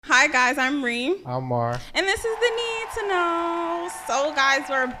Hi guys, I'm Reem. I'm Mar. And this is the Need to Know. So guys,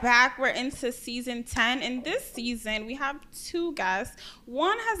 we're back. We're into season 10. And this season, we have two guests.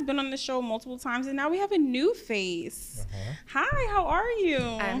 One has been on the show multiple times, and now we have a new face. Hi, how are you?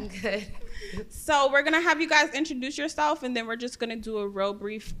 I'm good. So we're going to have you guys introduce yourself, and then we're just going to do a real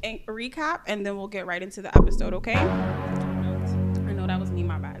brief recap, and then we'll get right into the episode, okay? I know that was me,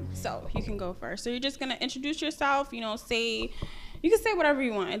 my bad. So you can go first. So you're just going to introduce yourself, you can say whatever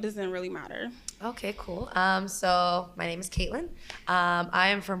you want. It doesn't really matter. Okay, cool. So my name is Caitlin. I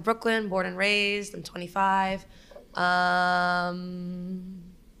am from Brooklyn, born and raised. I'm 25. I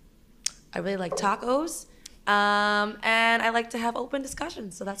really like tacos. And I like to have open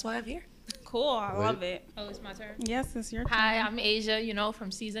discussions. So that's why I'm here. Cool. I love it. Oh, it's my turn. Yes, it's your turn. Hi, I'm Asia,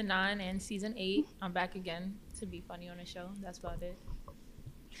 from season 9 and season 8. I'm back again to be funny on the show. That's about it.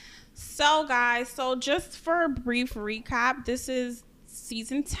 So, guys, just for a brief recap, this is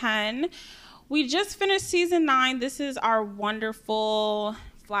season 10. We just finished season 9. This is our wonderful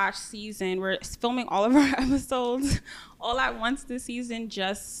Flash season. We're filming all of our episodes all at once this season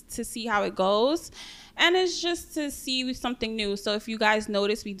just to see how it goes. And it's just to see something new. So if you guys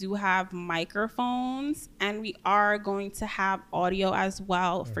notice, we do have microphones and we are going to have audio as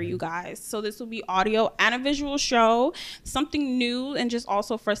well for you guys. So this will be audio and a visual show, something new, and just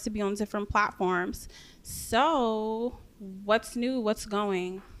also for us to be on different platforms. So what's new? What's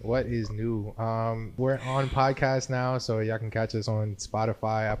going? What is new? We're on podcast now, so y'all can catch us on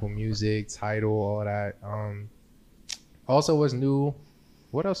Spotify, Apple Music, Tidal, all that. Also, what's new?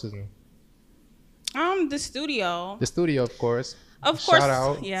 What else is new? The studio. The studio, of course. Of course. Shout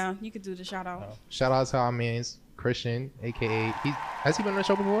out. Yeah, you could do the shout out. Shout out to our man's Christian, aka has he been on the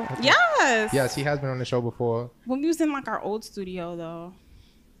show before? Yes. Yes, he has been on the show before. When we was in our old studio though.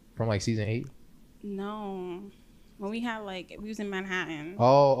 From season 8? No. When we had we was in Manhattan.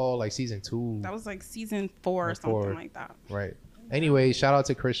 Oh, like season 2. That was season 4 or something like that. Right. Anyway, shout out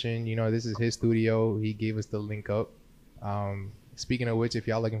to Christian. This is his studio. He gave us the link up. Speaking of which, if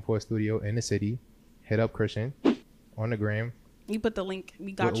y'all looking for a studio in the city, hit up Christian on the gram. You put the link.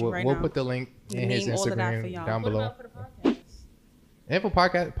 We got you right now. We'll put the link in his Instagram down below. What about for the podcast? And for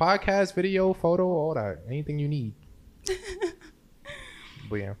podcast, video, photo, all that. Anything you need.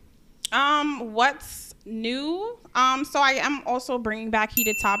 But yeah. What's new? So I am also bringing back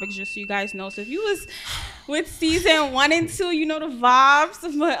heated topics, just so you guys know. So if you was with season 1 and 2, you know the vibes.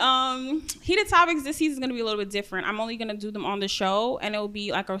 But heated topics this season is gonna be a little bit different. I'm only gonna do them on the show, and it'll be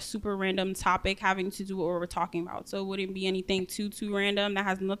a super random topic having to do with what we're talking about. So it wouldn't be anything too random that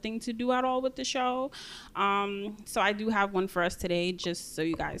has nothing to do at all with the show. So I do have one for us today, just so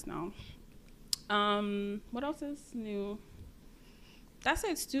you guys know. What else is new? That's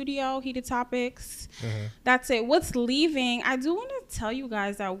it. Studio, heated topics. That's it. What's leaving? I do want to tell you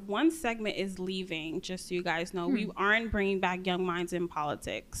guys that one segment is leaving, just so you guys know. We aren't bringing back Young Minds in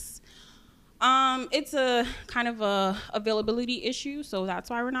Politics. It's a kind of a availability issue, so that's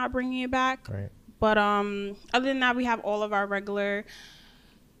why we're not bringing it back. Right. But other than that, we have all of our regular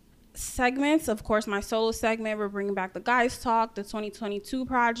segments. Of course, my solo segment, we're bringing back the Guys Talk, the 2022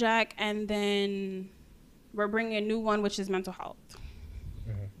 project, and then we're bringing a new one, which is mental health.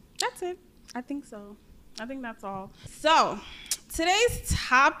 That's it. I think so. I think that's all. So today's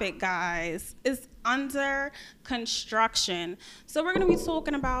topic, guys, is under construction. So we're going to be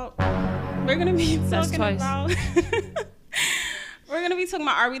talking about, are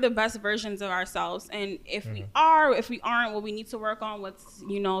we the best versions of ourselves? And if we are, if we aren't, what we need to work on, what's,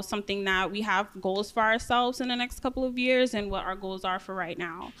 something that we have goals for ourselves in the next couple of years, and what our goals are for right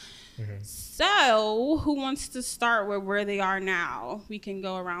now. So who wants to start with where they are now? We can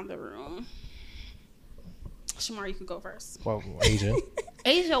go around the room. Shamar, you can go first. Well, Asia.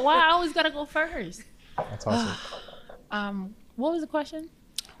 Asia, why I always gotta go first? That's awesome. What was the question?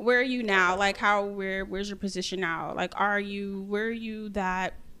 Where are you now? Where's your position now? where are you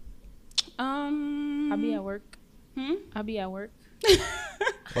that I'll be at work. I'll be at work.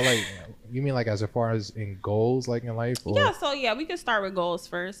 But you mean as far as in goals, in life? Or? Yeah, so we can start with goals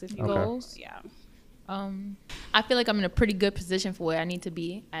first. If you Goals? Yeah. I feel like I'm in a pretty good position for where I need to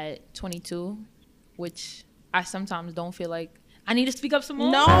be at 22, which I sometimes don't feel like I need to speak up some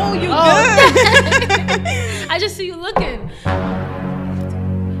more. No, you good. I just see you looking.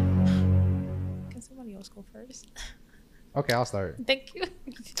 Can somebody else go first? Okay, I'll start. Thank you.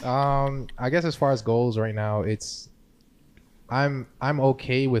 I guess as far as goals right now, I'm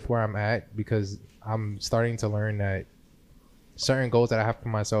okay with where I'm at, because I'm starting to learn that certain goals that I have for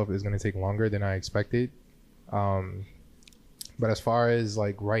myself is going to take longer than I expected. But as far as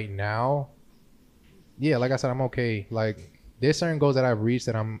right now, yeah, like I said, I'm okay. there's certain goals that I've reached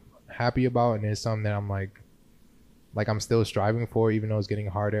that I'm happy about, and there's some that I'm like I'm still striving for, even though it's getting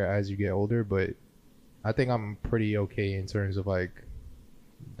harder as you get older. But I think I'm pretty okay in terms of like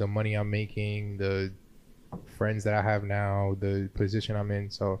the money I'm making, the friends that I have now, the position I'm in.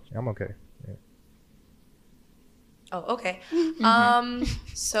 So I'm okay. Yeah. Oh, okay.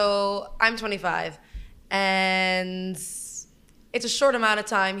 So I'm 25, and it's a short amount of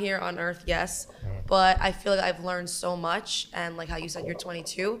time here on Earth, yes, but I feel like I've learned so much. And like how you said, you're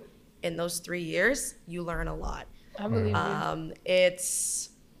 22. In those 3 years, you learn a lot. I believe you.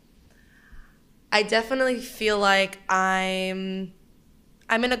 I definitely feel like I'm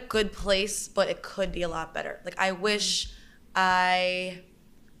in a good place, but it could be a lot better. Like I wish I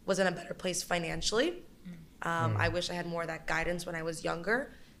was in a better place financially. I wish I had more of that guidance when I was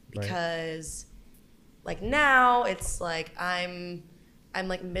younger, because like now it's like I'm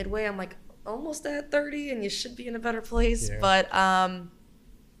like midway. I'm like almost at 30, and you should be in a better place. Yeah. But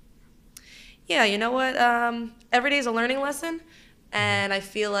yeah, you know what? Every day is a learning lesson, and I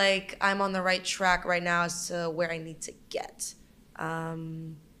feel like I'm on the right track right now as to where I need to get. Yeah,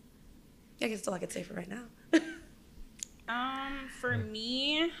 I guess that's all I could say for right now. For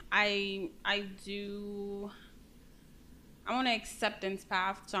me, I'm on an acceptance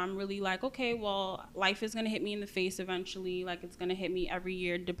path, so I'm really like, okay, well, life is gonna hit me in the face eventually. Like it's gonna hit me every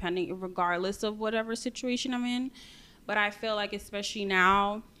year, regardless of whatever situation I'm in. But I feel like, especially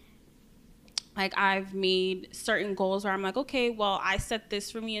now, like I've made certain goals where I'm like, okay, well, I set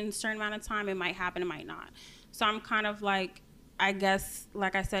this for me in a certain amount of time. It might happen, it might not. So I'm kind of like, I guess,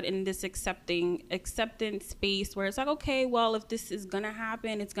 like I said, in this acceptance space where it's like, okay, well, if this is gonna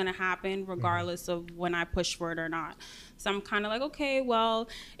happen, it's gonna happen regardless of when I push for it or not. So I'm kind of like, okay, well,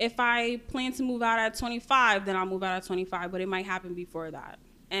 if I plan to move out at 25, then I'll move out at 25, but it might happen before that.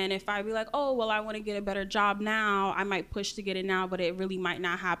 And if I be like, oh, well, I want to get a better job now, I might push to get it now, but it really might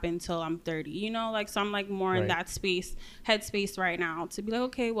not happen until I'm 30, you know? Like, so I'm like more in that headspace right now to be like,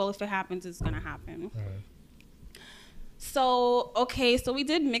 okay, well, if it happens, it's going to happen. So, okay, so we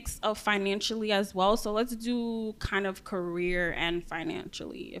did mix of financially as well. So let's do kind of career and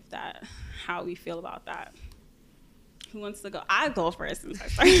financially, how we feel about that. Who wants to go? I go first since I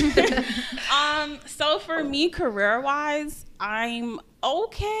started. So for me, career-wise, I'm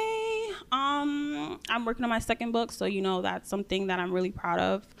okay. I'm working on my second book, so you know that's something that I'm really proud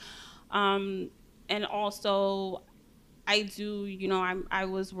of. And also, I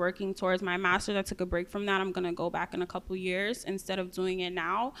was working towards my master's. I took a break from that. I'm gonna go back in a couple years. Instead of doing it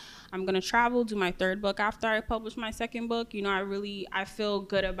now, I'm gonna travel, do my third book after I publish my second book. You know, I feel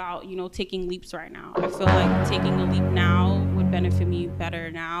good about, you know, taking leaps right now. I feel like taking a leap now would benefit me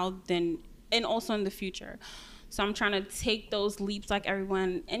better now and also in the future. So I'm trying to take those leaps like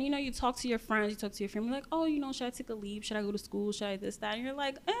everyone. And, you know, you talk to your friends, you talk to your family, like, oh, you know, should I take a leap? Should I go to school? Should I this, that? And you're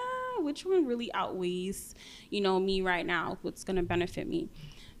like, which one really outweighs, you know, me right now? What's going to benefit me?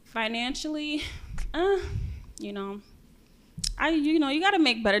 Financially, you know, you got to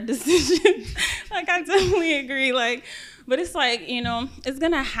make better decisions. Like, I definitely agree. Like, but it's like, you know, it's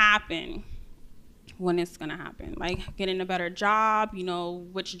going to happen when it's going to happen. Like getting a better job, you know,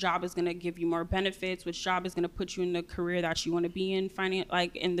 which job is going to give you more benefits, which job is going to put you in the career that you want to be in,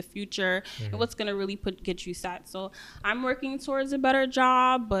 like in the future, and what's going to really get you set. So I'm working towards a better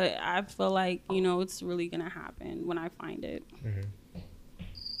job, but I feel like, you know, it's really going to happen when I find it.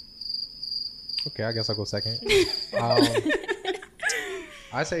 Okay, I guess I'll go second.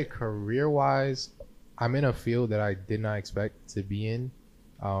 I say career-wise, I'm in a field that I did not expect to be in.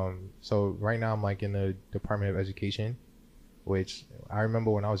 So right now I'm like in the Department of Education, which I remember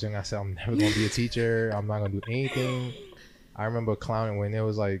when I was young, I said I'm never going to be a teacher. I'm not going to do anything. I remember clowning when it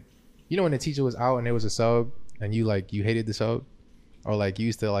was like, you know, when the teacher was out and there was a sub and you hated the sub, or like you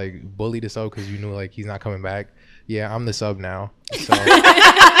used to like bully the sub because you knew like he's not coming back. Yeah, I'm the sub now. So,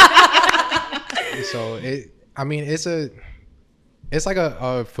 it's like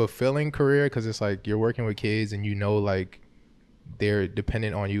a fulfilling career because it's like you're working with kids and you know like they're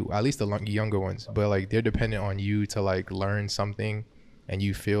dependent on you, at least the younger ones, but like they're dependent on you to like learn something and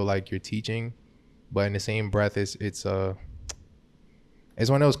you feel like you're teaching. But in the same breath, it's one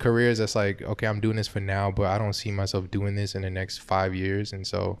of those careers that's like, okay, I'm doing this for now, but I don't see myself doing this in the next 5 years. And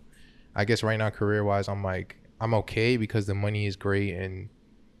so I guess right now, career wise, I'm like, I'm okay because the money is great and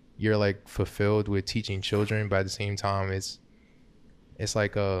you're like fulfilled with teaching children, but at the same time it's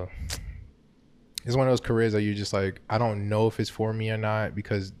like it's one of those careers that you're just like, I don't know if it's for me or not,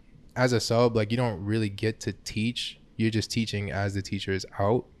 because as a sub, like you don't really get to teach. You're just teaching as the teacher is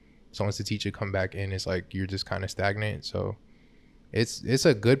out. So once the teacher come back in, it's like you're just kind of stagnant. So it's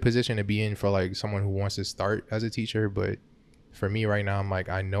a good position to be in for like someone who wants to start as a teacher, but for me right now, I'm like,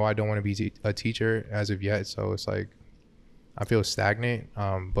 I know I don't want to be a teacher as of yet. So it's like, I feel stagnant.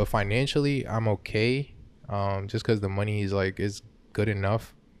 But financially, I'm okay. Just because the money is good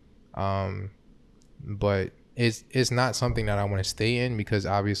enough. But it's not something that I want to stay in, because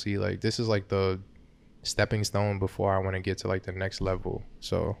obviously like this is like the stepping stone before I want to get to like the next level.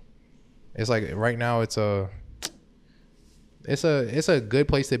 So it's like right now it's a good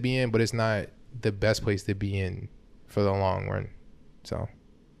place to be in, but it's not the best place to be in for the long run. So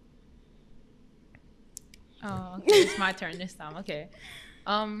okay, it's my turn this time. Okay.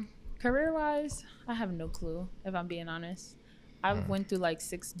 Career wise, I have no clue, if I'm being honest. I went through like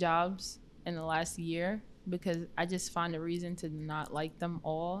 6 jobs in the last year because I just find a reason to not like them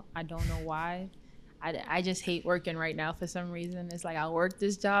all. I don't know why. I just hate working right now for some reason. It's like I'll work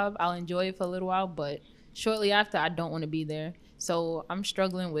this job, I'll enjoy it for a little while, but shortly after I don't want to be there. So I'm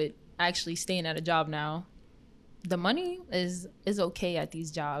struggling with actually staying at a job now. The money is okay at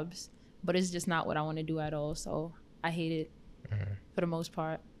these jobs, but it's just not what I want to do at all. So I hate it for the most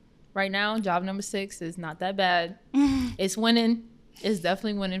part. Right now, job number 6 is not that bad. It's winning. It's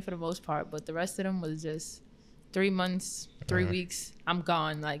definitely winning for the most part, but the rest of them was just 3 months, 3 weeks, I'm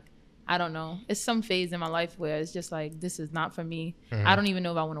gone. Like, I don't know. It's some phase in my life where it's just like, this is not for me. I don't even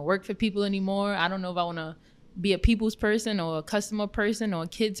know if I want to work for people anymore. I don't know if I want to be a people's person or a customer person or a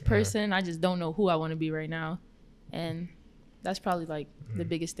kid's person. I just don't know who I want to be right now. And that's probably like the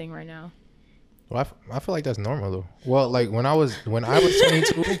biggest thing right now. Well, I feel like that's normal though. Well, like when I was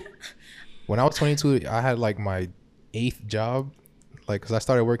 22, I had like my 8th job, like, cause I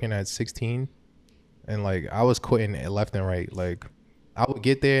started working at 16, and like I was quitting left and right. Like I would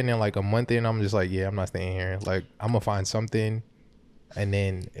get there, and then like a month in, I'm just like, yeah, I'm not staying here. Like I'm gonna find something. And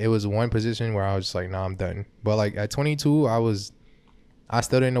then it was one position where I was just like, nah, I'm done. But like at 22, I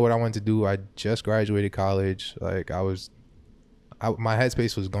still didn't know what I wanted to do. I just graduated college. Like my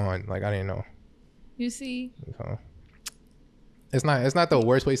headspace was gone. Like I didn't know. You see, So it's not the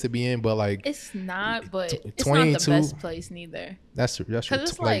worst place to be in, but like it's not, but it's 22, not the best place neither. That's true.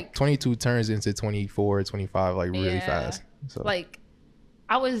 It's like 22 turns into 24, 25 like really fast. So like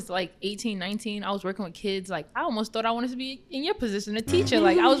I was like 18, 19. I was working with kids. Like I almost thought I wanted to be in your position, a teacher.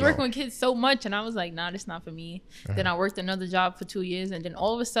 Like I was working with kids so much, and I was like, nah, that's not for me. Then I worked another job for 2 years, and then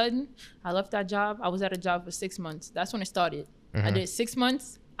all of a sudden, I left that job. I was at a job for 6 months. That's when it started. I did 6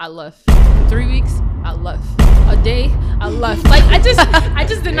 months. I left. 3 weeks. I left. A day. I left. Like I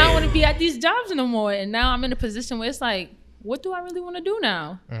just did not want to be at these jobs no more. And now I'm in a position where it's like, what do I really want to do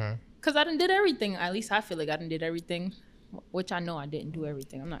now? Because I done did everything. At least I feel like I done did everything. Which I know I didn't do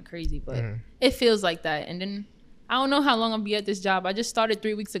everything. I'm not crazy, but it feels like that. And then I don't know how long I'll be at this job. I just started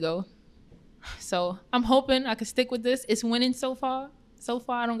 3 weeks ago. So I'm hoping I can stick with this. It's winning so far. So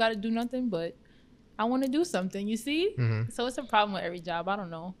far, I don't got to do nothing, but I want to do something, you see? So it's a problem with every job. I don't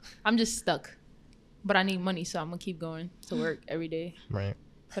know. I'm just stuck. But I need money, so I'm going to keep going to work every day. Right.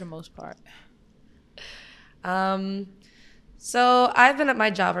 For the most part. So I've been at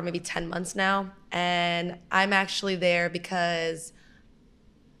my job for maybe 10 months now, and I'm actually there because,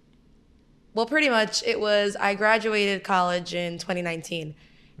 well, pretty much I graduated college in 2019.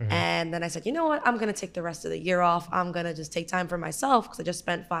 And then I said, you know what? I'm going to take the rest of the year off. I'm going to just take time for myself because I just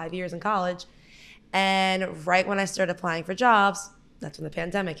spent 5 years in college. And right when I started applying for jobs, that's when the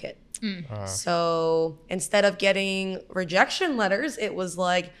pandemic hit. So instead of getting rejection letters, it was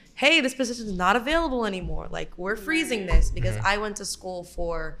like, hey, this position is not available anymore. Like, we're freezing this, because I went to school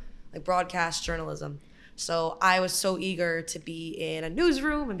for like broadcast journalism. So I was so eager to be in a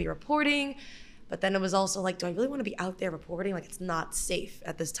newsroom and be reporting. But then it was also like, do I really want to be out there reporting? Like, it's not safe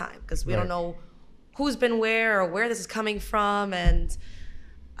at this time because we don't know who's been where or where this is coming from. And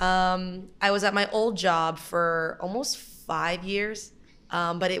I was at my old job for almost 5 years.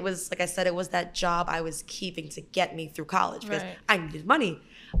 But it was, like I said, it was that job I was keeping to get me through college because I needed money.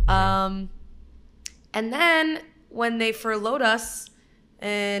 And then when they furloughed us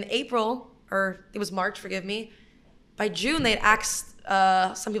in April, or it was March, forgive me, by June they'd asked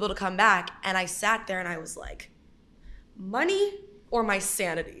some people to come back, and I sat there and I was like, money or my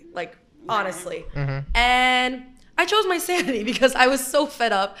sanity? Like, honestly. And I chose my sanity because I was so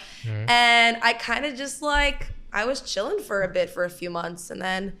fed up. And I kind of just like, I was chilling for a bit for a few months, and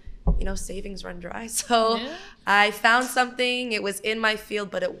then, you know, savings run dry. So I found something. It was in my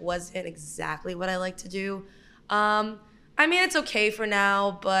field, but it wasn't exactly what I like to do. I mean, it's okay for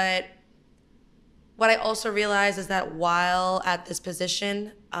now, but what I also realized is that while at this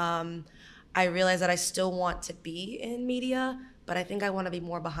position, I realized that I still want to be in media, but I think I want to be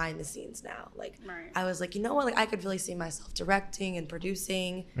more behind the scenes now. Like, I was like, you know what? Like, I could really see myself directing and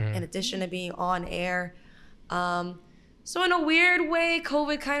producing in addition to being on air. So in a weird way,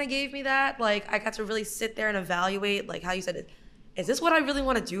 COVID kind of gave me that. Like I got to really sit there and evaluate, like how you said it, is this what I really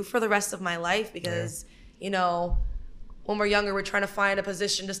want to do for the rest of my life? Because, you know, when we're younger, we're trying to find a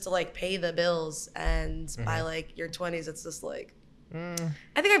position just to like pay the bills. And by like your 20s, it's just like, I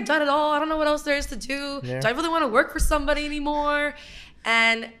think I've done it all. I don't know what else there is to do. Yeah. Do I really want to work for somebody anymore?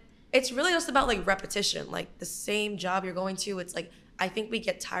 And it's really just about like repetition. Like the same job you're going to, it's like, I think we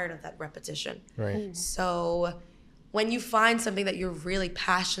get tired of that repetition. Right. So when you find something that you're really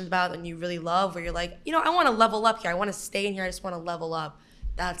passionate about and you really love, where you're like, you know, I want to level up here. I want to stay in here. I just want to level up.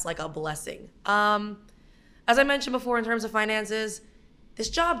 That's like a blessing. As I mentioned before, in terms of finances, this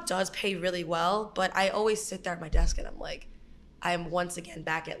job does pay really well, but I always sit there at my desk and I'm like, I'm once again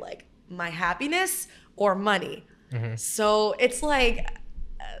back at like my happiness or money. So it's like,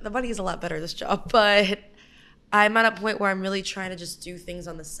 the money is a lot better this job, but I'm at a point where I'm really trying to just do things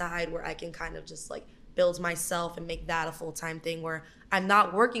on the side where I can kind of just like build myself and make that a full-time thing where I'm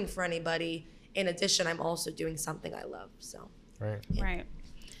not working for anybody. In addition, I'm also doing something I love. So Right. Right.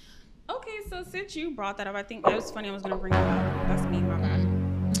 Okay, so since you brought that up, I think that was funny. I was gonna bring it up. That's me, my bad.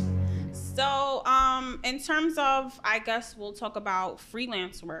 So, in terms of, I guess we'll talk about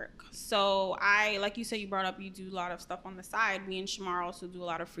freelance work. So like you said, you brought up, you do a lot of stuff on the side. Me and Shamar also do a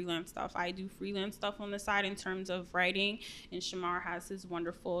lot of freelance stuff. I do freelance stuff on the side in terms of writing, and Shamar has his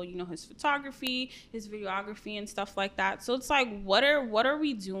wonderful, you know, his photography, his videography and stuff like that. So it's like, what are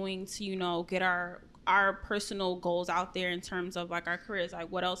we doing to, you know, get our personal goals out there in terms of like our careers? Like,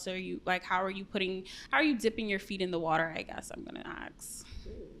 what else are you, like, how are you dipping your feet in the water, I guess I'm gonna ask.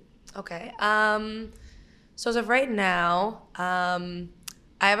 Okay. So as of right now,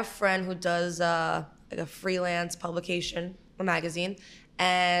 I have a friend who does like a freelance publication, a magazine,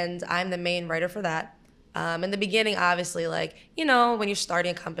 and I'm the main writer for that. In the beginning, obviously, like, you know, when you're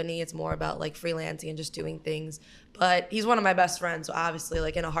starting a company, it's more about like freelancing and just doing things. But he's one of my best friends, so obviously,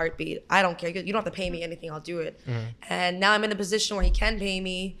 like, in a heartbeat, I don't care. You don't have to pay me anything, I'll do it. And now I'm in a position where he can pay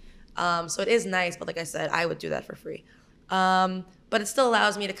me, so it is nice. But like I said, I would do that for free. But it still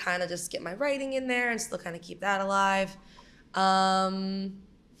allows me to kind of just get my writing in there and still kind of keep that alive. I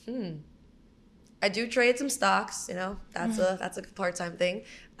do trade some stocks, you know, that's a good part-time thing.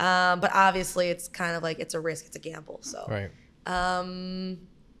 But obviously it's kind of like, it's a risk, it's a gamble. So, Right.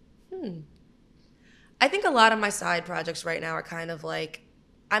 I think a lot of my side projects right now are kind of like,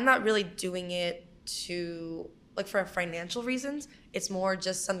 I'm not really doing it to, like, for financial reasons. It's more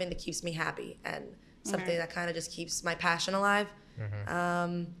just something that keeps me happy and something that kind of just keeps my passion alive.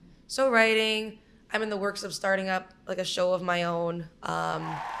 So writing, I'm in the works of starting up like a show of my own.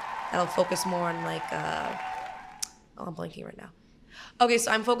 That'll focus more on like, I'm blanking right now. Okay,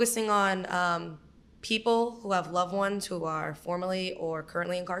 so I'm focusing on people who have loved ones who are formerly or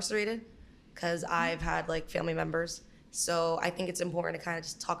currently incarcerated, because I've had like family members. So I think it's important to kind of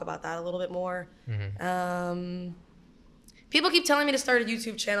just talk about that a little bit more. People keep telling me to start a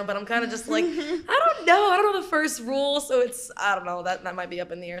YouTube channel, but I'm kind of just like, I don't know the first rule, so I don't know, that might be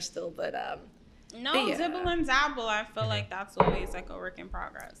up in the air still, but No, yeah. dibble and dabble. I feel like that's always like a work in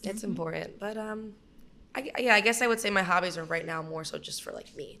progress. it's important. But I guess I would say my hobbies are right now more so just for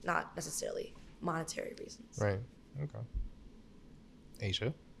like me, not necessarily monetary reasons. Right. Okay.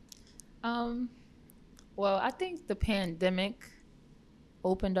 Asia. Well, I think the pandemic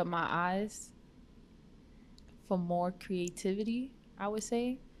opened up my eyes for more creativity, I would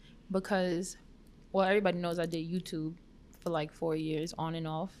say, because, well, everybody knows I did YouTube for like 4 years on and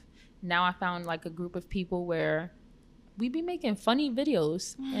off. Now I found like a group of people where we be making funny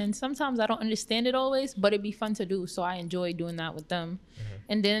videos, and sometimes I don't understand it always, but it'd be fun to do, so I enjoy doing that with them.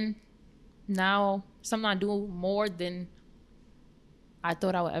 And then now something I do more than I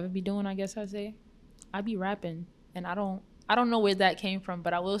thought I would ever be doing, I guess I'd say, I be rapping. And I don't know where that came from,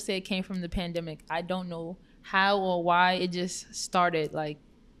 but I will say it came from the pandemic. I don't know how or why, it just started. Like,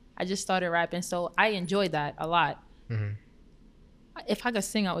 I just started rapping, so I enjoyed that a lot. If I could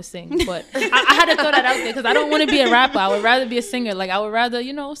sing, I would sing, but I had to throw that out there because I don't want to be a rapper. I would rather be a singer. Like, I would rather,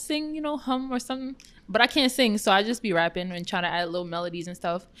 sing, hum or something, but I can't sing, so I just be rapping and trying to add little melodies and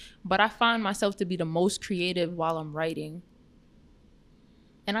stuff. But I find myself to be the most creative while I'm writing,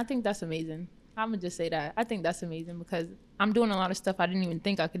 and I think that's amazing. I'm gonna just say that. I think that's amazing because I'm doing a lot of stuff I didn't even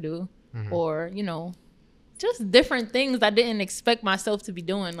think I could do, or, just different things I didn't expect myself to be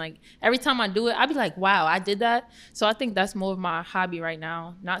doing. Like, every time I do it, I'd be like, wow, I did that. So I think that's more of my hobby right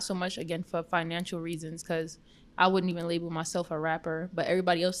now. Not so much, again, for financial reasons, because I wouldn't even label myself a rapper, but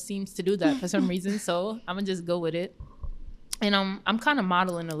everybody else seems to do that for some reason. So I'm gonna just go with it. And I'm kind of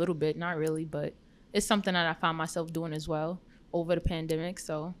modeling a little bit, not really, but it's something that I found myself doing as well over the pandemic.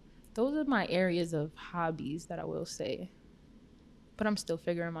 So those are my areas of hobbies that I will say. But I'm still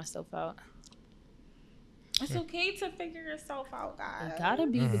figuring myself out. It's okay to figure yourself out, guys. It gotta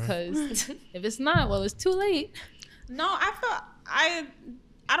be, because if it's not, well, it's too late. No, I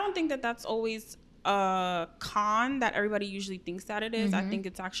don't think that that's always a con that everybody usually thinks that it is. I think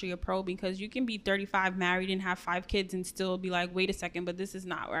it's actually a pro, because you can be 35, married, and have 5 kids and still be like, wait a second, but this is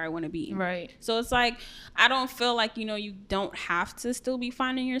not where I want to be. Right. So it's like, I don't feel like, you don't have to still be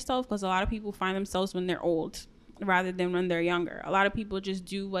finding yourself, because a lot of people find themselves when they're old rather than when they're younger. A lot of people just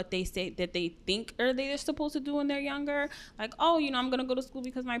do what they say that they think or they're supposed to do when they're younger. Like, oh, I'm going to go to school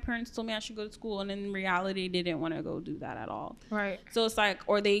because my parents told me I should go to school. And in reality, they didn't want to go do that at all. Right. So it's like,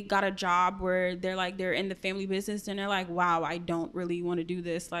 or they got a job where they're in the family business and they're like, wow, I don't really want to do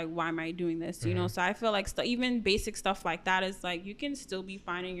this. Like, why am I doing this? So I feel like even basic stuff like that is like, you can still be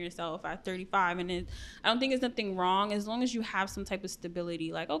finding yourself at 35. And I don't think there's nothing wrong as long as you have some type of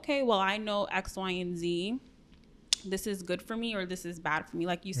stability. Like, okay, well, I know X, Y, and Z. This is good for me or this is bad for me.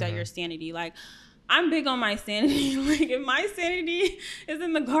 Like you said, your sanity. Like, I'm big on my sanity. Like, if my sanity is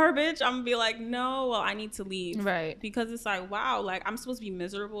in the garbage, I'm gonna be like, no, well, I need to leave. Right. Because it's like, wow, like, I'm supposed to be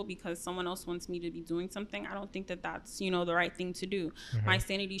miserable because someone else wants me to be doing something. I don't think that that's, the right thing to do. My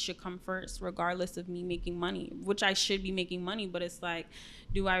sanity should come first, regardless of me making money, which I should be making money. But it's like,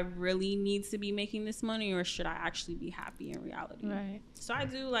 do I really need to be making this money, or should I actually be happy in reality? Right. So I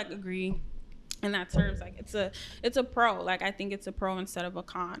do agree in that terms. Like, it's a pro. Like, I think it's a pro instead of a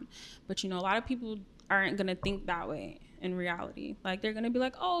con. But a lot of people aren't gonna think that way in reality. Like, they're gonna be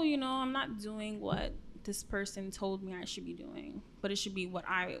like, oh, I'm not doing what this person told me I should be doing, but it should be what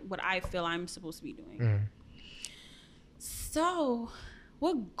I feel I'm supposed to be doing. So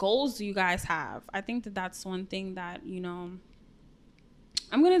what goals do you guys have? I think that that's one thing that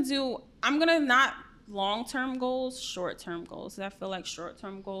I'm gonna not long-term goals, short-term goals. I feel like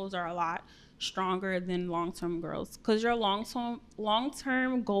short-term goals are a lot stronger than long-term goals, because your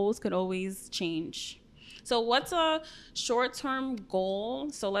long-term goals could always change. So what's a short-term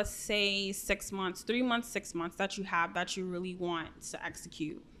goal? So let's say 6 months, 3 months, 6 months that you have that you really want to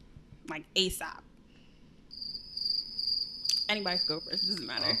execute, like ASAP. Anybody can go first. It doesn't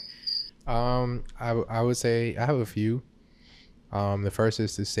matter. I would say I have a few. The first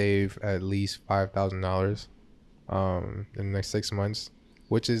is to save at least $5,000 in the next 6 months,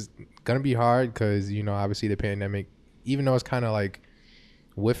 which is gonna be hard because obviously the pandemic, even though it's kind of like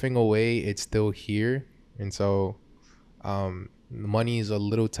whiffing away, it's still here, and so money is a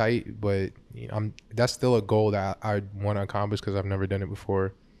little tight. But that's still a goal that I want to accomplish because I've never done it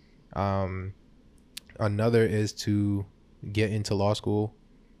before. Another is to get into law school.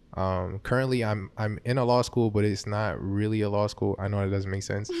 Currently I'm in a law school, but it's not really a law school. I know it doesn't make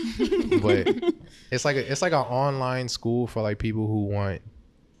sense, but it's like an online school for like people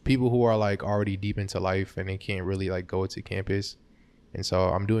who are like already deep into life and they can't really like go to campus. And so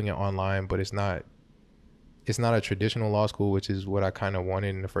I'm doing it online, but it's not a traditional law school, which is what I kind of wanted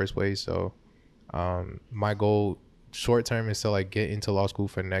in the first place. So my goal short term is to like get into law school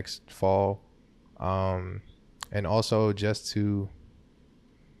for next fall, and also just to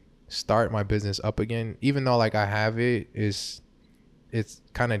start my business up again. Even though like I have it's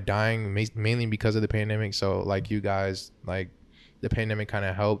kind of dying mainly because of the pandemic. So like you guys, like the pandemic kind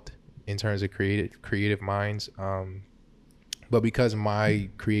of helped in terms of creative minds, but because my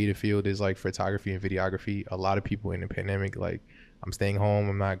creative field is like photography and videography, a lot of people in the pandemic, like, I'm staying home,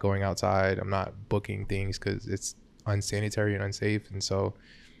 I'm not going outside, I'm not booking things because it's unsanitary and unsafe. And so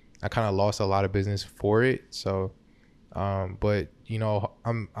I kind of lost a lot of business for it. So but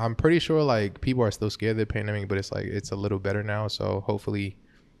I'm pretty sure like people are still scared of the pandemic, but it's like it's a little better now. So hopefully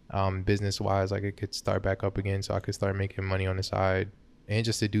business wise, like it could start back up again, so I could start making money on the side and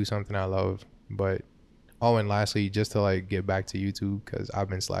just to do something I love. But and lastly, just to like get back to YouTube, because I've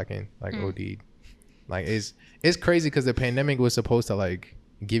been slacking like OD. Like it's crazy because the pandemic was supposed to like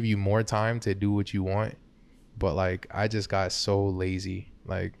give you more time to do what you want, but like I just got so lazy.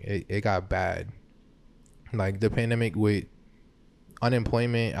 Like it got bad. Like the pandemic with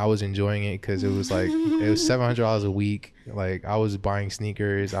unemployment, I was enjoying it because it was like it was $700 a week. Like I was buying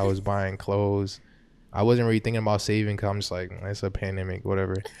sneakers, I was buying clothes. I wasn't really thinking about saving because I'm just like, it's a pandemic,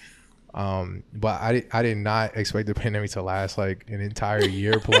 whatever. But I did not expect the pandemic to last like an entire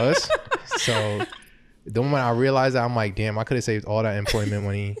year plus. So the moment I realized that, I'm like, damn, I could have saved all that employment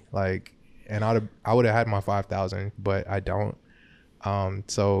money, like, and I would have had my 5,000, but I don't.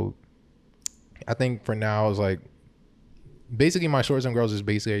 So I think for now, it's like basically my short-term goals is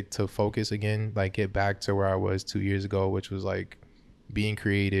basically to focus again, like get back to where I was 2 years ago, which was like being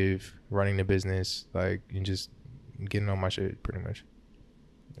creative, running the business, like, and just getting on my shit pretty much.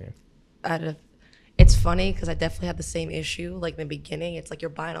 Yeah. out of. It's funny because I definitely had the same issue. Like in the beginning, it's like you're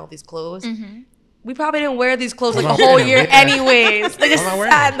buying all these clothes. We probably didn't wear these clothes like I'm the not whole wearing year, them, yeah. anyways. They just I'm not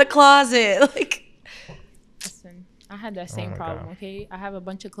wearing sat them. in the closet. Like, Listen, I had that same my problem. God. Okay, I have a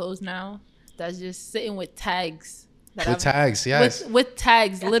bunch of clothes now that's just sitting with tags. That With tags, yes. With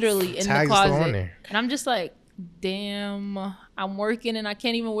tags, literally in Tags the still on closet, there. and I'm just like, damn, I'm working and I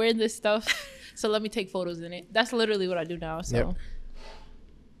can't even wear this stuff. So let me take photos in it. That's literally what I do now. So Yep.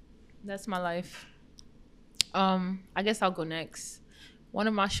 that's my life. I guess I'll go next. One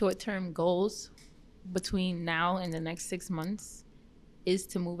of my short-term goals between now and the next 6 months is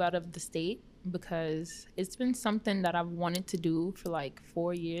to move out of the state, because it's been something that I've wanted to do for like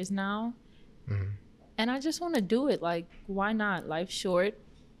 4 years now. And I just want to do it. Like, why not? Life's short.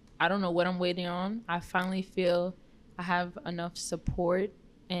 I don't know what I'm waiting on. I finally feel I have enough support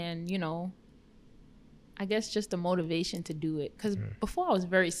and, you know, I guess just the motivation to do it. Because before I was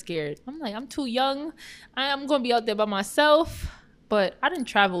very scared. I'm like, I'm too young. I'm going to be out there by myself. But I didn't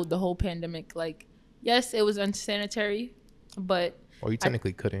travel the whole pandemic. Like, yes, it was unsanitary, but Well, you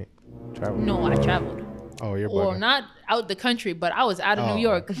technically couldn't travel. no, I traveled. Oh, you're Or bugging. not out the country, but I was out of Oh. New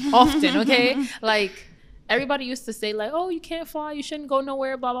York often, okay? Like, everybody used to say, like, oh, you can't fly, you shouldn't go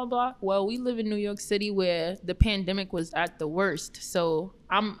nowhere, blah, blah, blah. Well, we live in New York City where the pandemic was at the worst. So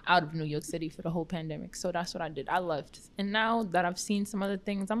I'm out of New York City for the whole pandemic. So that's what I did. I left. And now that I've seen some other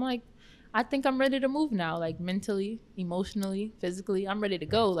things, I'm like, I think I'm ready to move now, like mentally, emotionally, physically. I'm ready to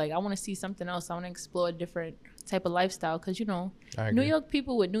go. Like, I want to see something else. I want to explore a different type of lifestyle because, you know, I New agree. York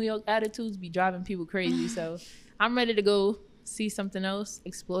people with New York attitudes be driving people crazy. So I'm ready to go see something else,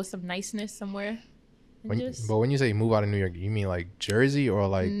 explore some niceness somewhere. And But when you say move out of New York, you mean like Jersey or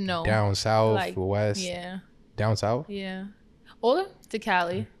like No. down south, like, west, yeah, down south? yeah. Or to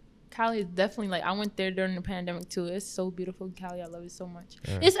Cali. Cali is definitely, like, I went there during the pandemic too. It's so beautiful in Cali. I love it so much.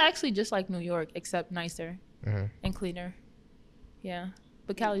 It's actually just like New York, except nicer and cleaner. Yeah.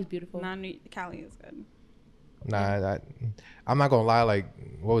 But Cali's beautiful. Cali is good. Nah, I'm not gonna lie. Like,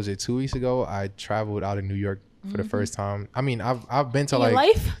 what was it? 2 weeks ago, I traveled out of New York for the first time. I mean, I've been to In like your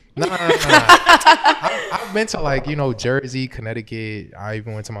life? no. I've been to like, you know, Jersey, Connecticut. I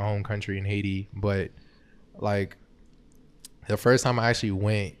even went to my home country in Haiti. But like the first time I actually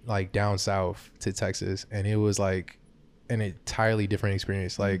went like down south to Texas, and it was like an entirely different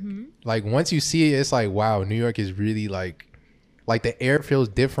experience. Like once you see it, it's like, wow, New York is really like the air feels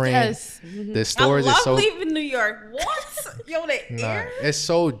different. Yes. The stores I is love so leaving New York. What? Yo, the nah, air? it's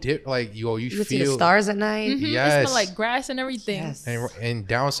so like you you can see feel the stars at night. It yes. smell like grass and everything. Yes. And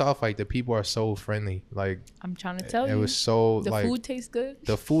down south, like the people are so friendly. Like I'm trying to tell it you. was so The like food tastes good.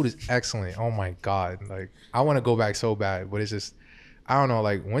 the food is excellent. Oh my god, like I want to go back so bad, but it's just I don't know.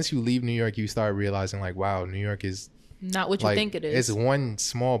 Like once you leave New York, you start realizing like, wow, New York is Not what you like think it is. it's one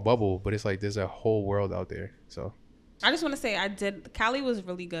small bubble, but it's like there's a whole world out there. So I just want to say Cali was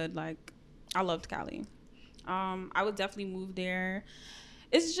really good. Like, I loved Cali. I would definitely move there.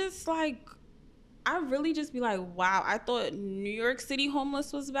 It's just like, I really just be like, wow, I thought New York City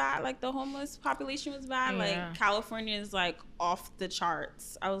homeless was bad. Like, the homeless population was bad. Yeah. Like, California is like off the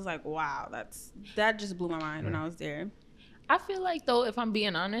charts. I was like, wow, that just blew my mind when I was there. I feel like, though, if I'm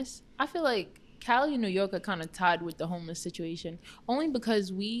being honest, I feel like Cali and New York are kind of tied with the homeless situation. Only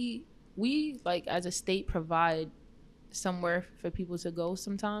because we like, as a state, provide somewhere for people to go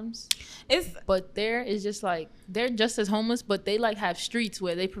sometimes. But there is just like, they're just as homeless, but they like have streets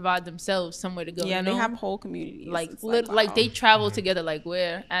where they provide themselves somewhere to go. Yeah, you they know? have whole communities. like It's like wow. they travel together. Like,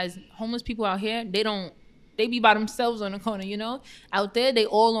 whereas homeless people out here, they be by themselves on the corner, you know. Out there, they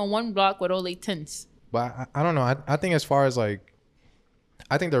all on one block with all their tents. but I don't know. I think as far as like,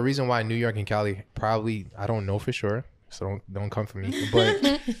 I think the reason why New York and Cali probably, I don't know for sure, so don't come for me.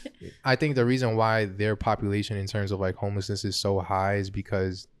 But I think the reason why their population in terms of like homelessness is so high is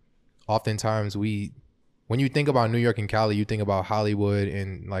because oftentimes when you think about New York and Cali, you think about Hollywood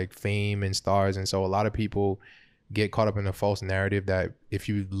and like fame and stars. And so a lot of people get caught up in a false narrative that if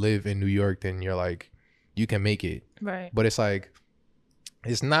you live in New York, then you're like, you can make it. Right. But it's like,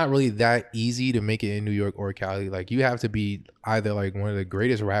 it's not really that easy to make it in New York or Cali. Like you have to be either like one of the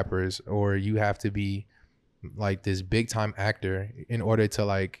greatest rappers or you have to be like this big time actor in order to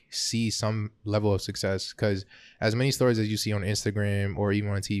like see some level of success. Because as many stories as you see on Instagram or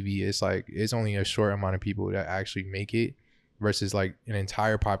even on TV, it's like it's only a short amount of people that actually make it versus like an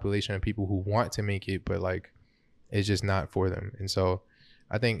entire population of people who want to make it, but like it's just not for them. And so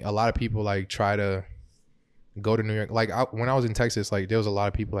I think a lot of people like try to go to New York. Like when I was in Texas, like there was a lot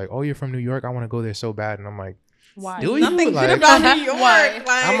of people like, oh, you're from New York, I want to go there so bad. And I'm like, Why? do you? Nothing Like, good about New York. Why?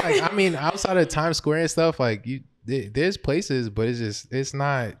 I'm like, I mean, outside of Times Square and stuff, like there's places, but it's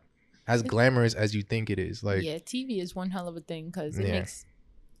not as glamorous as you think it is. Like, yeah, TV is one hell of a thing because it Yeah. makes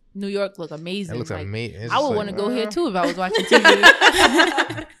New York look amazing. it looks like, amazing. I would want to go here too if I was watching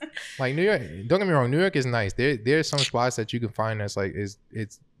TV. Like New York, don't get me wrong, New York is nice. There's some spots that you can find that's like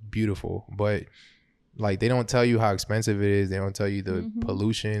it's beautiful, but like they don't tell you how expensive it is. They don't tell you the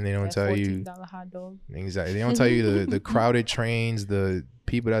pollution. They don't That tell you $14 hot dog. exactly. They don't tell you the crowded trains, the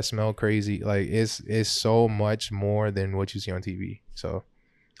people that smell crazy. Like it's so much more than what you see on TV. So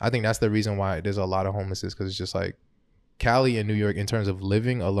I think that's the reason why there's a lot of homelessness, because it's just like Cali and New York in terms of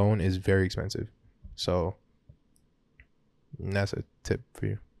living alone is very expensive. So that's a tip for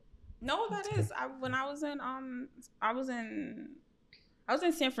you. No, that is. When I was in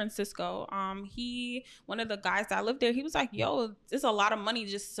San Francisco. One of the guys that lived there, he was like, "Yo, it's a lot of money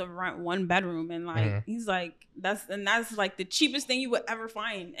just to rent one bedroom," and like he's like, that's like the cheapest thing you would ever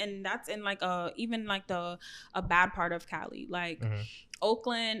find, and that's in like a bad part of Cali, like.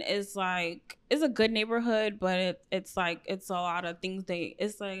 Oakland is like a good neighborhood, but it's a lot of things.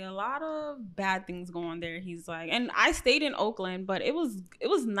 It's like a lot of bad things going there. He's like, and I stayed in Oakland, but it was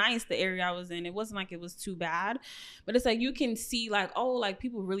nice, the area I was in. It wasn't like it was too bad, but it's like you can see like, oh, like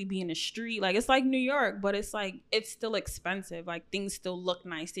people really be in the street. Like it's like New York, but it's like it's still expensive. Like things still look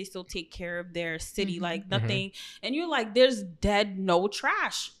nice. They still take care of their city. Like nothing. And you're like, there's no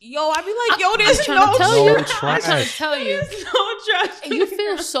trash. Yo, I'd be like, yo, there's no trash. I'm trying to tell you. There's no trash. And you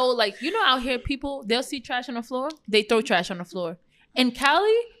feel so like, you know, out here people, they'll see trash on the floor, they throw trash on the floor. In Cali,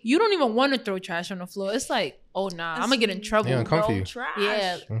 you don't even want to throw trash on the floor. It's like, oh nah, I'm gonna get in trouble. They gonna come for you. Trash.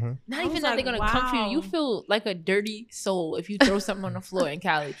 Yeah, not even that they're gonna come for you. You feel like a dirty soul if you throw something on the floor in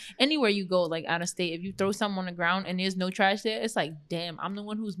Cali. Anywhere you go, like out of state, if you throw something on the ground and there's no trash there, it's like, damn, I'm the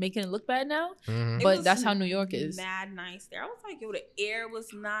one who's making it look bad now. But that's how New York is. Mad nice there. I was like, yo, the air was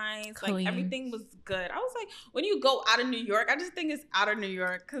nice. Clean. Like everything was good. I was like, when you go out of New York, I just think it's out of New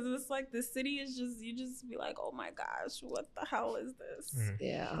York because it's like the city is just, you just be like, oh my gosh, what the hell is this?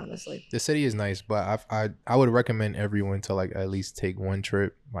 Yeah, honestly. The city is nice, but I would recommend everyone to like at least take one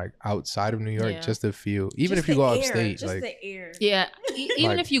trip like outside of New York just to feel, even Just if you go the air, upstate, just like the air. Yeah,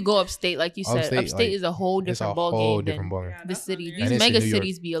 even Like, if you go upstate, like you said, upstate like, is a whole it's a different whole ballgame different than ballgame. Yeah, the that's city. under- These And it's in mega New York.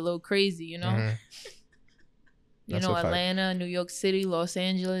 cities be a little crazy, you know. Mhm. You That's know, a fact. Atlanta, New York City, Los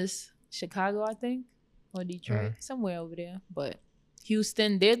Angeles, Chicago, I think, or Detroit, somewhere over there. But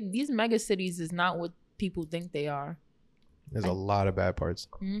Houston, these mega cities is not what people think they are. There's a lot of bad parts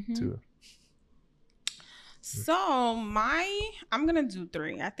Mm-hmm. too. So I'm gonna do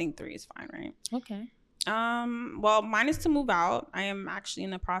 3. I think 3 is fine, right? Okay. Well, mine is to move out. I am actually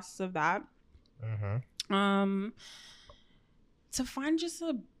in the process of that. To find just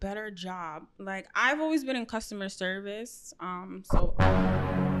a better job. Like I've always been in customer service. So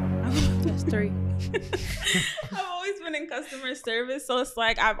That's 3. I've always been in customer service, so it's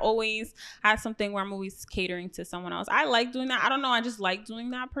like I've always had something where I'm always catering to someone else. I like doing that. I don't know, I just like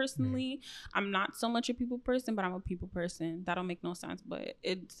doing that personally. I'm not so much a people person, but I'm a people person. That'll make no sense, but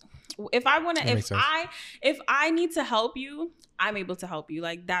it's if I need to help you, I'm able to help you.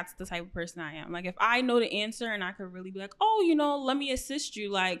 Like that's the type of person I am. Like if I know the answer and I could really be like, oh, you know, let me assist you.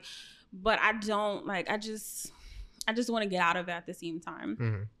 Like, but I don't like. I just want to get out of it at the same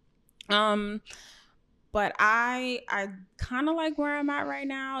time. But I kind of like where I'm at right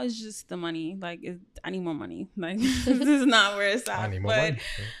now. It's just the money. Like I need more money. Like this is not where it's at. I need more but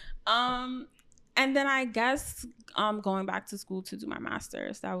money. and then I guess going back to school to do my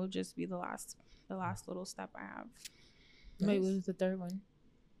master's. That would just be the last little step I have. Wait, what was the 3rd one?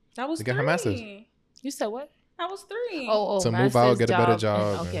 That was To 3. get her master's. You said what? That was 3. Oh, To move out, master's get a better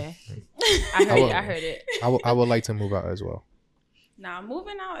job. Okay. and- I heard it. I would like to move out as well. Nah,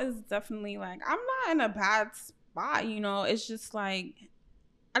 moving out is definitely like I'm not in a bad spot, you know. It's just like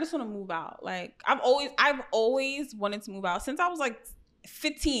I just want to move out. Like I've always wanted to move out since I was like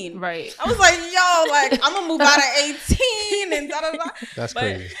 15. Right. I was like, yo, like I'm gonna move out at 18 and da da da. That's But-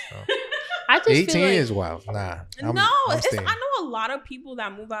 crazy. Oh. I just 18 feel like, is wild. Nah. I'm I staying. know a lot of people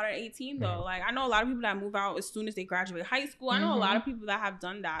that move out at 18 though. Mhm. Like I know a lot of people that move out as soon as they graduate high school. I know a lot of people that have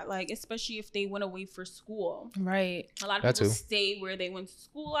done that. Like especially if they went away for school. right. A lot of That people too. stay where they went to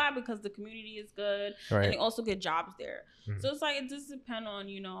school at because the community is good. Right. And they also get jobs there. Mhm. So it's like it does depend on,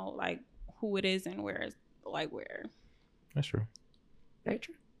 you know, like who it is and where it's like where. That's true. Very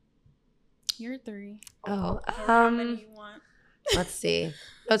true. You're 3. Oh, Or how many you want? let's see.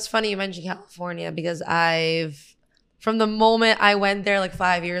 It's funny you mentioned California because from the moment I went there like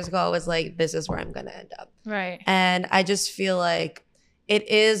 5 years ago, I was like, this is where I'm going to end up. Right. And I just feel like it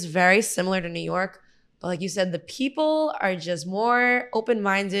is very similar to New York. But like you said, the people are just more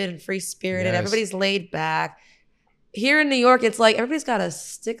open-minded and free-spirited. Yes. Everybody's laid back. here in New York, it's like everybody's got to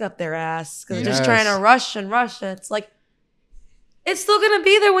stick up their ass because they're just Yes. trying to rush and rush. And it's like, it's still going to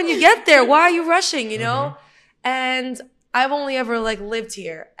be there when you get there. Why are you rushing, you know? And I've only ever like lived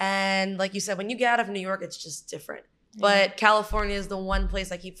here. And like you said, when you get out of New York, it's just different. But California is the one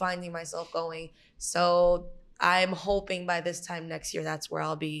place I keep finding myself going. So I'm hoping by this time next year, that's where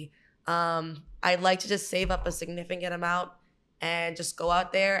I'll be. I'd like to just save up a significant amount and just go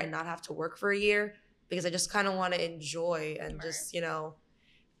out there and not have to work for a year because I just kind of want to enjoy and just, you know,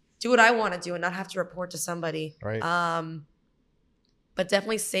 do what I want to do and not have to report to somebody. Right. But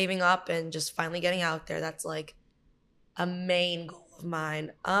definitely saving up and just finally getting out there. That's like a main goal of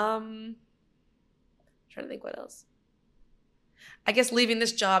mine. Trying to think what else. I guess leaving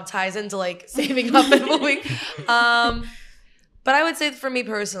this job ties into like saving up and moving. But I would say for me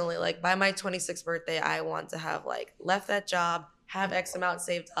personally, like by my 26th birthday, I want to have like left that job, have X amount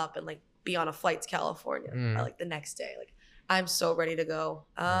saved up, and like be on a flight to California by like the next day. Like I'm so ready to go.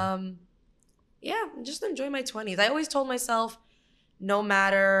 Yeah, just enjoy my 20s. I always told myself, no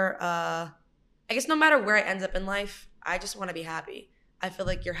matter where I end up in life, I just want to be happy. I feel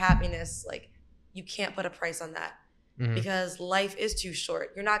like your happiness, like you can't put a price on that. Because life is too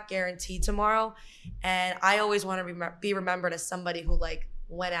short. You're not guaranteed tomorrow. And I always want to be remembered as somebody who like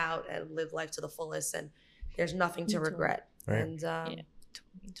went out and lived life to the fullest and there's nothing to regret. Right. And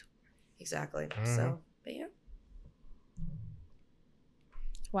exactly. So, but yeah.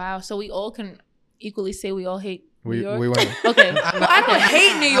 Wow. So we all can equally say we all hate New We York? went. Okay. Well, I don't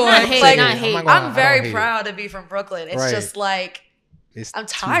hate New York. not hate, Like, not hate. I'm not gonna- I'm I very don't hate proud to be from Brooklyn. It's Right. just like It's I'm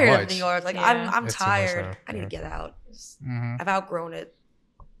too tired of much. New York. Like Yeah. I'm It's too much tired. now. I need Yeah. to get out. Mhm. I've outgrown it.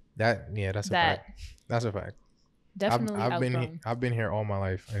 That's a That fact. That's a fact. definitely I've been here all my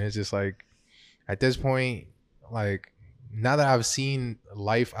life, and it's just like at this point, like now that I've seen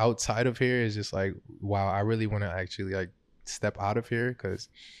life outside of here, it's just like wow, I really want to actually like step out of here because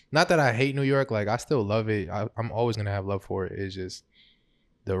not that I hate New York, like I still love it. I'm always gonna have love for it. It's just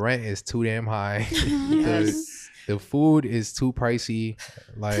the rent is too damn high. The food is too pricey.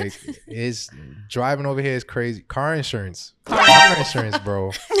 Like it's driving over here is crazy. Car insurance,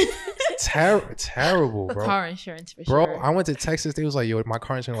 bro. Terrible, bro. Car insurance for Bro, sure. I went to Texas. They was like, "Yo, my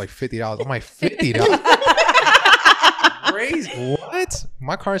car insurance like $50." I'm like, $50. Crazy. What?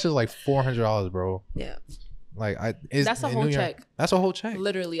 My car insurance is like $400, bro. Yeah. Like it's That's a in whole New York- check. That's a whole check.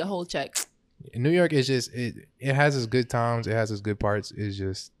 Literally a whole check. In New York is just it has its good times. It has its good parts.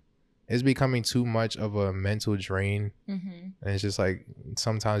 It's becoming too much of a mental drain, and it's just like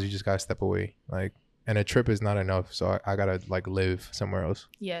sometimes you just gotta step away. Like, and a trip is not enough, so I gotta like live somewhere else.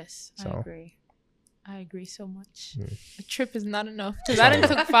 Yes, I So. agree. I agree so much. Mm. A trip is not enough because I done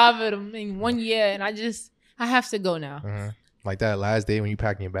took 5 of them in 1 year, and I have to go now. Like that last day when you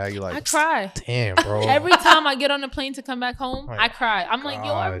packing your bag, you're like, I cry. damn, bro. Every time I get on the plane to come back home, My I cry. I'm like,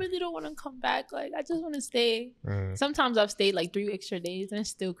 yo, I God. really don't want to come back. Like, I just want to stay. Mhm. Sometimes I've stayed like 3 extra days and I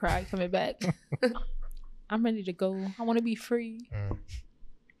still cry coming back. I'm ready to go. I want to be free.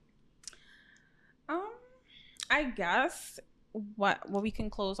 I guess what we can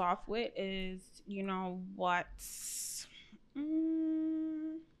close off with is, you know,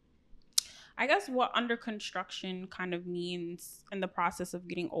 I guess what under construction kind of means in the process of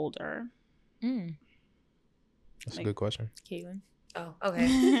getting older. That's a good question. Caitlin. Oh,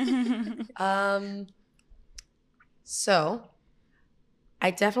 okay. So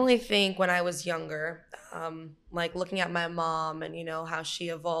I definitely think when I was younger, like looking at my mom and, you know, how she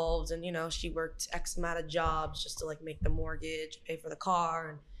evolved and, you know, she worked X amount of jobs just to like make the mortgage, pay for the car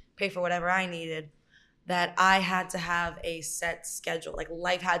and pay for whatever I needed, that I had to have a set schedule. Like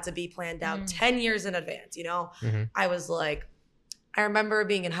life had to be planned out 10 years in advance, you know? I was like, I remember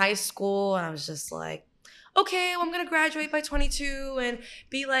being in high school and I was just like, okay, well, I'm going to graduate by 22 and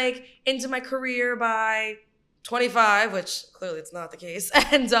be like into my career by 25, which clearly it's not the case.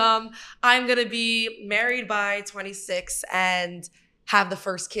 And I'm going to be married by 26 and have the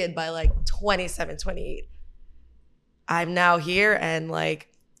first kid by like 27, 28. I'm now here and like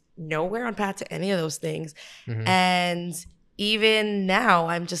nowhere on path to any of those things. And even now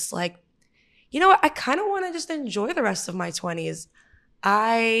I'm just like, you know what? I kind of want to just enjoy the rest of my 20s.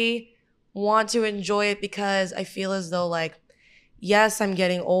 I want to enjoy it because I feel as though like, yes, I'm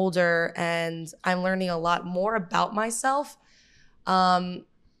getting older and I'm learning a lot more about myself. And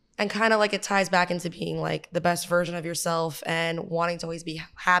kind of like it ties back into being like the best version of yourself and wanting to always be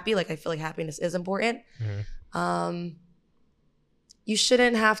happy. Like I feel like happiness is important. You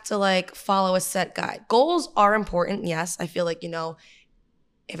shouldn't have to like follow a set guide. Goals are important, yes. I feel like, you know,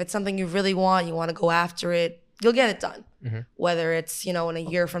 if it's something you really want, you want to go after it, you'll get it done. Whether it's, you know, in a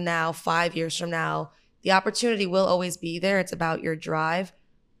year from now, 5 years from now, the opportunity will always be there. It's about your drive.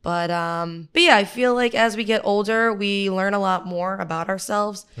 But yeah, I feel like as we get older, we learn a lot more about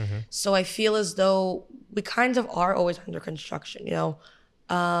ourselves. So I feel as though we kind of are always under construction, you know.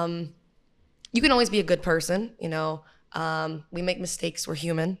 You can always be a good person, you know. We make mistakes, we're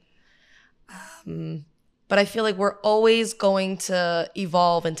human. But I feel like we're always going to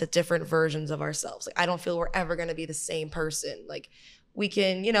evolve into different versions of ourselves. Like, I don't feel we're ever going to be the same person. Like, we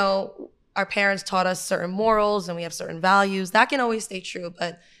can, you know, our parents taught us certain morals and we have certain values. That can always stay true.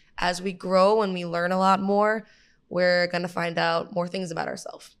 But as we grow and we learn a lot more, we're going to find out more things about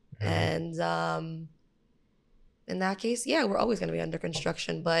ourselves. And in that case, yeah, we're always going to be under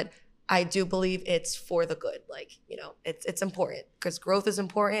construction. But I do believe it's for the good. Like, you know, it's important because growth is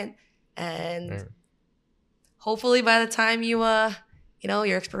important. And hopefully by the time you know,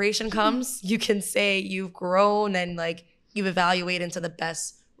 your expiration comes, you can say you've grown and like you've evaluated into the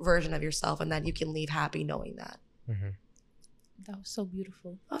best version of yourself and that you can leave happy knowing that. That was so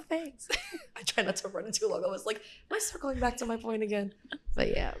beautiful. Oh, thanks. I try not to run it too long. I was like, am I circling back to my point again? But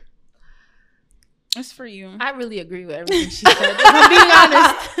yeah. It's for you. I really agree with everything she said. If I'm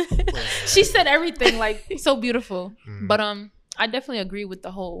being honest. She said everything like so beautiful. But I definitely agree with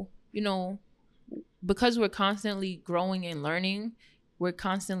the whole, you know, because we're constantly growing and learning, we're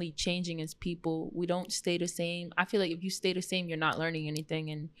constantly changing as people. We don't stay the same. I feel like if you stay the same, you're not learning anything.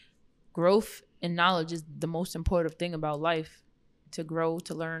 And growth and knowledge is the most important thing about life. To grow,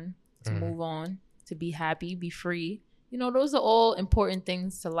 to learn, to move on, to be happy, be free. You know, those are all important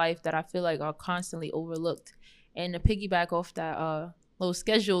things to life that I feel like are constantly overlooked. And to piggyback off that little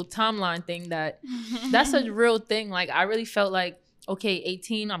scheduled timeline thing, that's a real thing. Like, I really felt like, okay,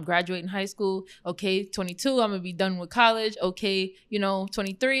 18, I'm graduating high school. Okay, 22, I'm going to be done with college. Okay, you know,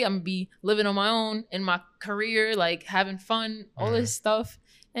 23, I'm going to be living on my own in my career, like having fun, all this stuff.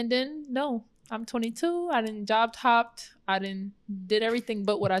 And then, no, I'm 22. I didn't job hopped. I did everything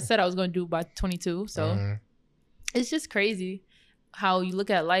but what I said I was going to do by 22. So it's just crazy how you look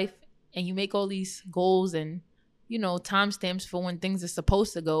at life and you make all these goals and, you know, timestamps for when things are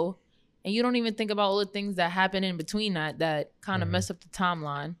supposed to go. And you don't even think about all the things that happen in between that kind of mess up the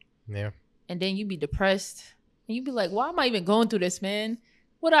timeline. Yeah. And then you be depressed. And you be like, why am I even going through this, man?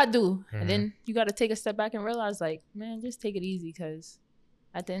 What'd I do? And then you got to take a step back and realize, like, man, just take it easy because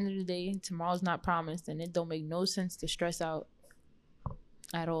at the end of the day, tomorrow's not promised. And it don't make no sense to stress out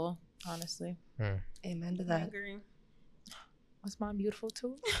at all, honestly. Amen to that. I agree. Was mine beautiful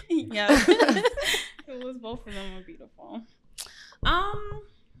too? Yeah. It was, both of them were beautiful.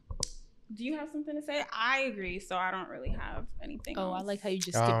 Do you have something to say? I agree, so I don't really have anything else. I like how you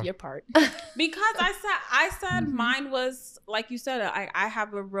just skip your part. Because I said mine was, like you said, I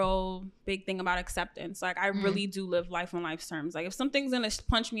have a real big thing about acceptance. Like, I really do live life on life's terms. Like, if something's gonna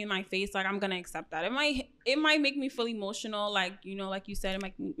punch me in my face, like, I'm gonna accept that. It might make me feel emotional, like, you know, like you said, it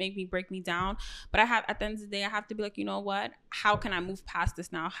might make me break me down. But at the end of the day, I have to be like, you know what? How can I move past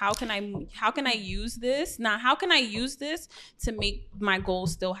this now? How can I use this now? How can I use this to make my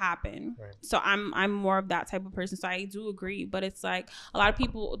goals still happen? Right. So I'm more of that type of person. So I do agree, but it's like a lot of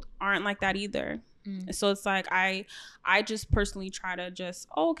people aren't like that either. So it's like I just personally try to just,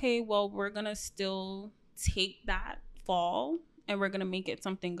 okay, well, we're gonna still take that fall and we're gonna make it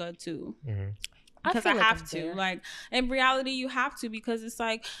something good too. Because I have to. Like, in reality, you have to, because it's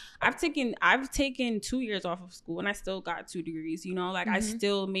like I've taken 2 years off of school and I still got 2 degrees, you know, like I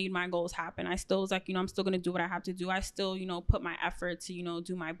still made my goals happen. I still was like, you know, I'm still going to do what I have to do. I still, you know, put my effort to, you know,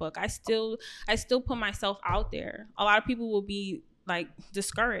 do my book. I still put myself out there. A lot of people will be like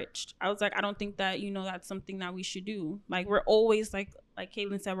discouraged. I was like, I don't think that, you know, that's something that we should do. Like, we're always like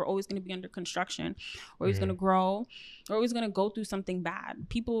Caitlin said, we're always going to be under construction. We're always going to grow. We're always going to go through something bad.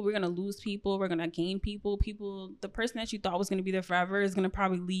 We're going to lose people. We're going to gain people. The person that you thought was going to be there forever is going to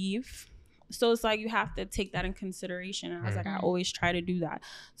probably leave. So it's like, you have to take that in consideration. And I was like, I always try to do that.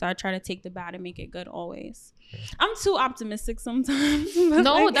 So I try to take the bad and make it good always. I'm too optimistic sometimes.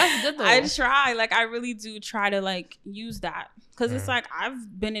 No, like, that's good though. I try. Like, I really do try to like use that. Because it's like,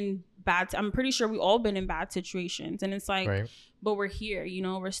 I've been in I'm pretty sure we all been in bad situations. And it's like, but we're here, you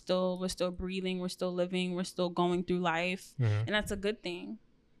know, we're still breathing, we're still living, we're still going through life. And that's a good thing,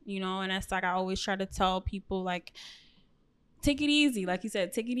 you know. And that's like, I always try to tell people, like, take it easy. Like you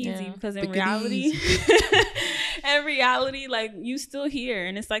said, take it easy, because in reality, like, you still here.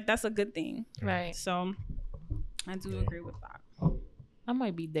 And it's like, that's a good thing. Right. So I do agree with that. I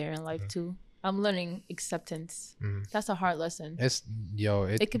might be there in life too. I'm learning acceptance. That's a hard lesson.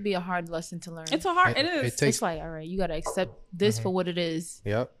 It could be a hard lesson to learn. It is. It's like, all right, you gotta accept this for what it is.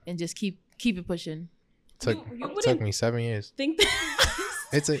 Yep. And just keep it pushing. Took me 7 years. Think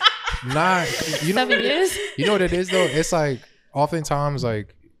that Nah, you know, 7 years. you know what it is though? It's like oftentimes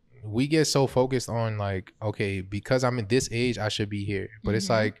like we get so focused on like, okay, because I'm in this age, I should be here. But it's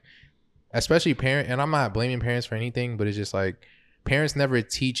like, especially and I'm not blaming parents for anything, but it's just like parents never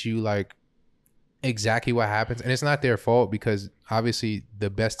teach you like exactly what happens, and it's not their fault because obviously the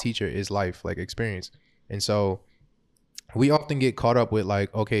best teacher is life, like experience. And so we often get caught up with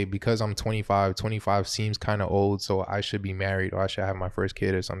like, okay, because I'm 25 seems kind of old, so I should be married or I should have my first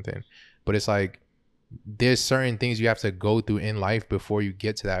kid or something. But it's like there's certain things you have to go through in life before you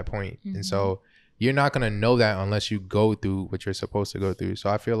get to that point. And so you're not going to know that unless you go through what you're supposed to go through. So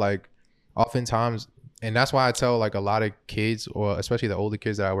I feel like oftentimes, and that's why I tell like a lot of kids, or especially the older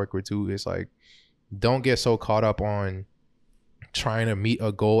kids that I work with too, is like, don't get so caught up on trying to meet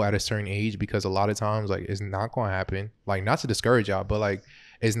a goal at a certain age, because a lot of times like it's not going to happen. Like, not to discourage y'all, but like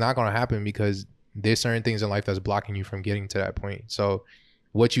it's not going to happen because there's certain things in life that's blocking you from getting to that point. So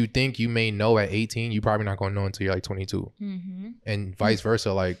what you think you may know at 18, you probably not going to know until you're like 22. And vice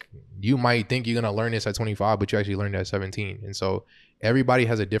versa. Like, you might think you're going to learn this at 25, but you actually learned it at 17. And so everybody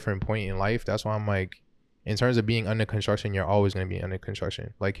has a different point in life. That's why I'm like, in terms of being under construction, you're always going to be under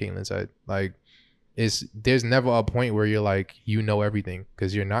construction. Like Caitlin said, like, there's never a point where you're like, you know everything,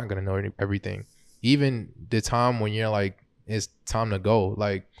 because you're not going to know everything. Even the time when you're like, it's time to go,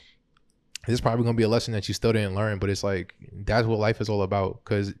 like, this is probably going to be a lesson that you still didn't learn, but it's like, that's what life is all about.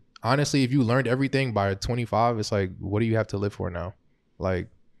 Because honestly, if you learned everything by 25, it's like, what do you have to live for now? Like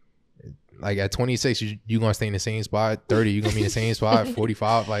at 26, you're going to stay in the same spot. 30, you're going to be in the same spot.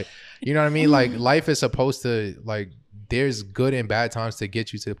 45, like, you know what I mean? Like, life is supposed to, like, there's good and bad times to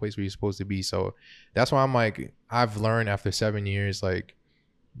get you to the place where you're supposed to be. So that's why I'm like, I've learned after 7 years, like,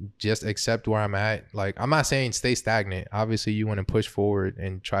 just accept where I'm at. Like, I'm not saying stay stagnant. Obviously you want to push forward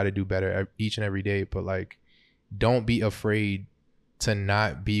and try to do better each and every day, but like, don't be afraid to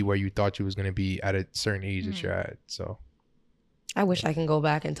not be where you thought you was going to be at a certain age that you're at. So I wish I can go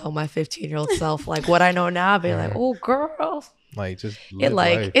back and tell my 15-year-old self like what I know now. I'd be like, oh girl, like, just live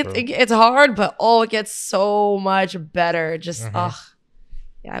life, bro. It's hard, but it gets so much better. Just yeah,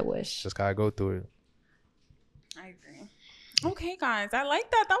 I wish. Just gotta go through it. I agree. Okay, guys, I like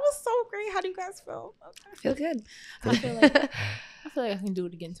that. That was so great. How do you guys feel? Okay. I feel good. I feel like I can do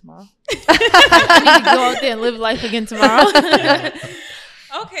it again tomorrow. I need to go out there and live life again tomorrow.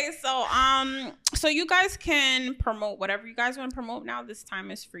 Okay, so you guys can promote whatever you guys want to promote now. This time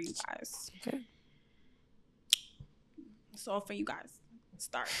is for you guys. Okay. So for you guys,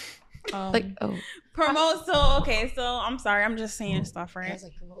 start. Promote. So I'm sorry, I'm just saying stuff, right? I was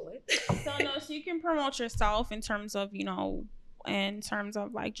like, promote what? So you can promote yourself in terms of,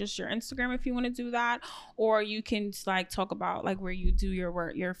 like just your Instagram if you want to do that, or you can like talk about like where you do your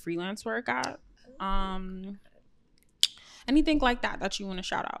work, your freelance work at. Anything like that you want to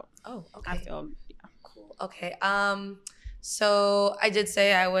shout out. Oh, okay. I feel cool. Okay. So I did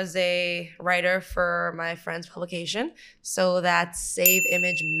say I was a writer for my friend's publication. So that's Save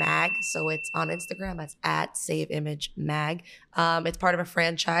Image Mag. So it's on Instagram. That's at Save Image Mag. It's part of a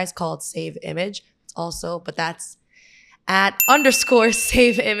franchise called Save Image. It's also, but that's at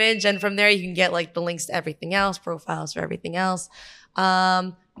 _Save Image. And from there you can get like the links to everything else, profiles for everything else.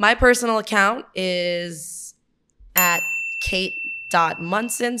 My personal account is at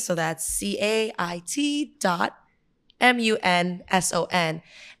Kate.Munson. So that's CAIT.MUNSON.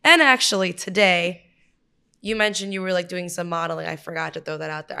 And actually today, you mentioned you were like doing some modeling. I forgot to throw that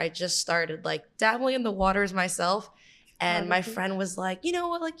out there. I just started like dabbling in the waters myself. And my friend was like, you know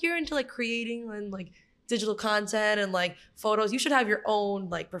what, like you're into like creating and like digital content and like photos. You should have your own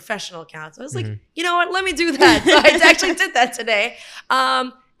like professional account. So I was like, you know what, let me do that. So I actually did that today.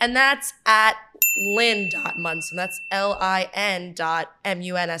 And that's at Lin.Munson. That's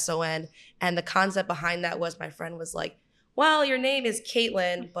LIN.MUNSON. And the concept behind that was my friend was like, well, your name is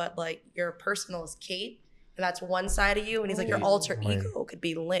Caitlin, but like your personal is Kate. And that's one side of you. And he's like, your alter ego could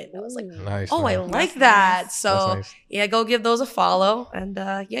be Lin. I was like, nice. I like that. So yeah, go give those a follow. And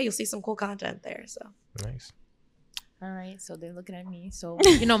yeah, you'll see some cool content there. So nice. All right. So they're looking at me. So,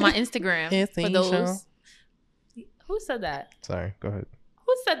 my Instagram for those. Who said that? Sorry. Go ahead.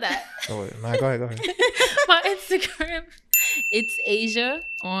 Who said that? Go ahead. My Instagram, it's Asia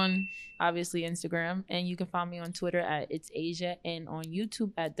on obviously Instagram, and you can find me on Twitter at It's Asia, and on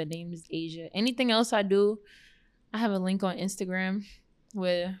YouTube at The Name Is Asia. Anything else I do, I have a link on Instagram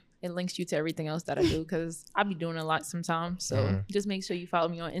where it links you to everything else that I do, because I be doing a lot sometimes. So just make sure you follow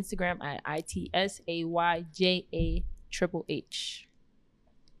me on Instagram at ITSAYJAHHH.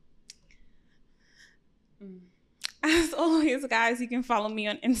 As always, guys, you can follow me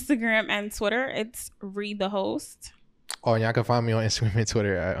on Instagram and Twitter. It's Read the Host. Oh, and y'all can find me on Instagram and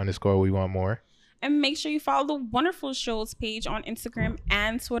Twitter at _WeWantMore. And make sure you follow the Wonderful Shows page on Instagram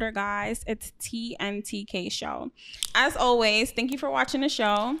and Twitter, guys. It's TNTK Show. As always, thank you for watching the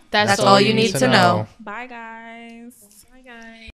show. That's all you need to know. Bye, guys. Bye, guys.